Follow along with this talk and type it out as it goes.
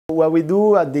What we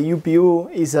do at the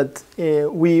UPU is that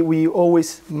we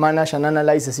always manage and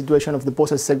analyze the situation of the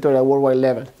postal sector at a worldwide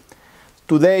level.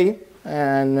 Today,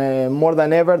 and more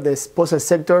than ever, the postal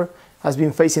sector has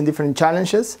been facing different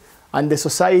challenges, and the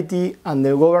society and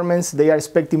the governments, they are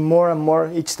expecting more and more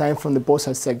each time from the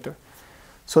postal sector.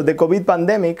 So the COVID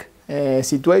pandemic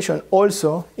situation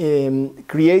also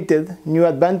created new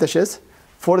advantages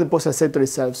for the postal sector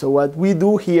itself. So what we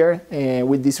do here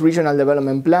with these regional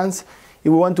development plans, we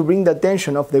want to bring the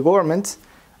attention of the governments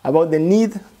about the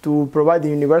need to provide the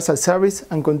universal service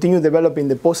and continue developing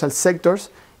the postal sectors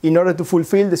in order to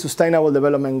fulfill the sustainable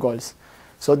development goals.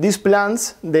 So these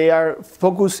plans, they are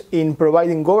focused in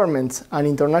providing governments and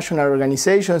international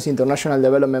organizations, international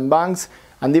development banks,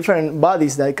 and different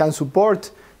bodies that can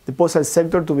support the postal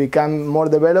sector to become more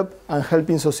developed and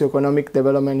helping socioeconomic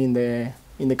development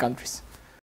in the countries.